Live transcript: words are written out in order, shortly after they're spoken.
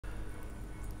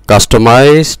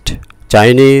Customized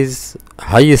Chinese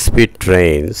high-speed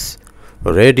trains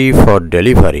ready for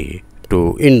delivery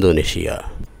to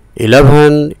Indonesia.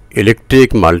 11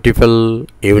 electric multiple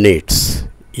units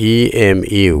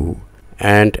EMU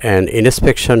and an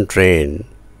inspection train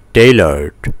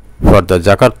tailored for the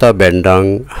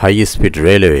Jakarta-Bandung high-speed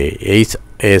railway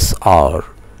HSR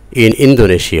in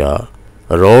Indonesia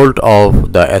rolled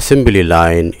off the assembly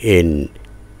line in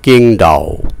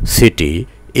Qingdao City,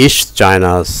 East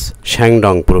China's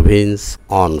Shandong province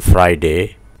on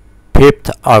Friday,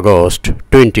 5th August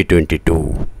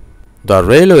 2022. The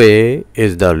railway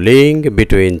is the link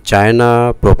between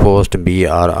China's proposed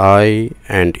BRI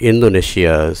and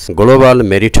Indonesia's global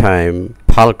maritime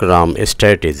fulcrum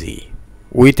strategy.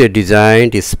 With a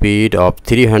designed speed of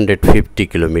 350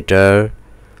 km,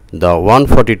 the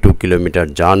 142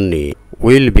 km journey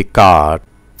will be cut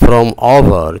from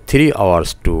over 3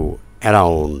 hours to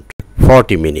around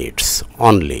 40 minutes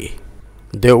only.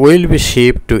 They will be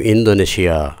shipped to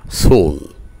Indonesia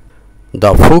soon.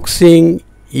 The Fuxing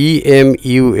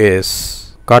EMUS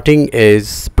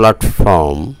cutting-edge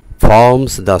platform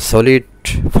forms the solid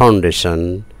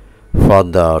foundation for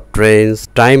the train's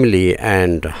timely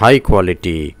and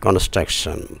high-quality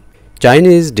construction.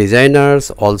 Chinese designers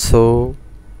also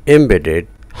embedded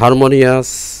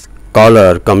harmonious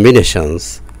color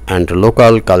combinations and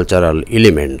local cultural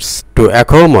elements to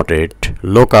accommodate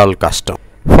local custom.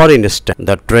 For instance,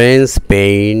 the train's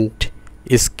paint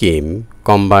scheme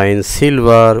combines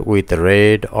silver with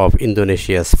red of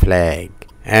Indonesia's flag,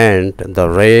 and the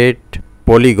red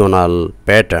polygonal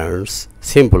patterns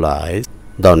symbolize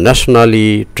the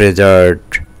nationally treasured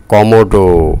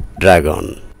Komodo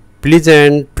dragon.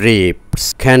 Pleasant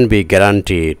trips can be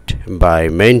guaranteed by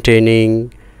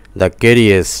maintaining the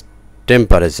carrier's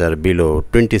temperature below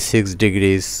 26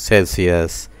 degrees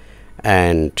Celsius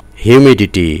and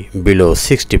humidity below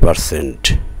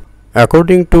 60%.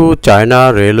 According to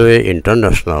China Railway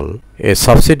International, a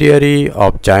subsidiary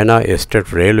of China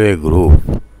State Railway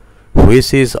Group,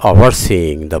 which is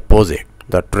overseeing the project,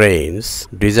 the trains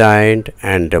designed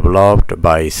and developed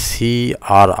by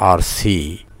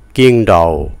CRRC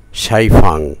Qingdao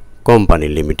Shaifang Company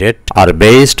Limited are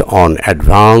based on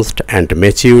advanced and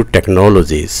mature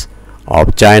technologies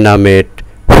of China-made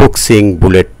Fuxing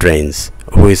bullet trains,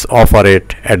 which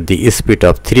operate at the speed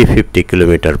of 350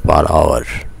 km per hour.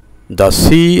 The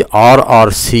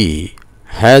CRRC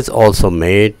has also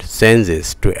made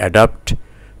changes to adapt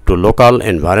to local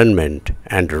environment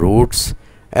and routes,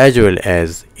 as well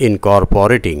as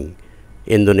incorporating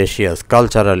Indonesia's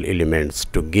cultural elements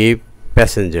to give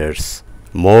passengers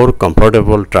more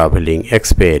comfortable traveling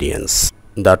experience.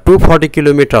 The 240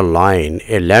 km line,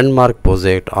 a landmark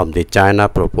project of the China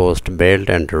Proposed Belt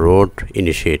and Road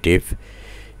Initiative,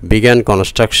 began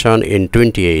construction in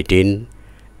 2018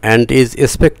 and is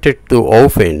expected to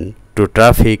open to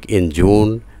traffic in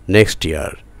June next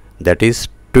year, that is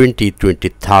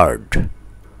 2023.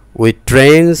 With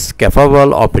trains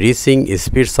capable of reaching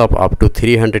speeds of up to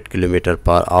 300 km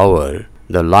per hour,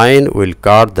 the line will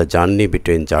cut the journey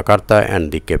between Jakarta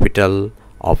and the capital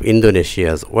of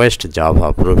Indonesia's West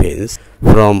Java province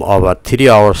from over 3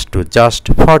 hours to just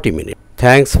 40 minutes.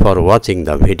 Thanks for watching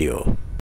the video.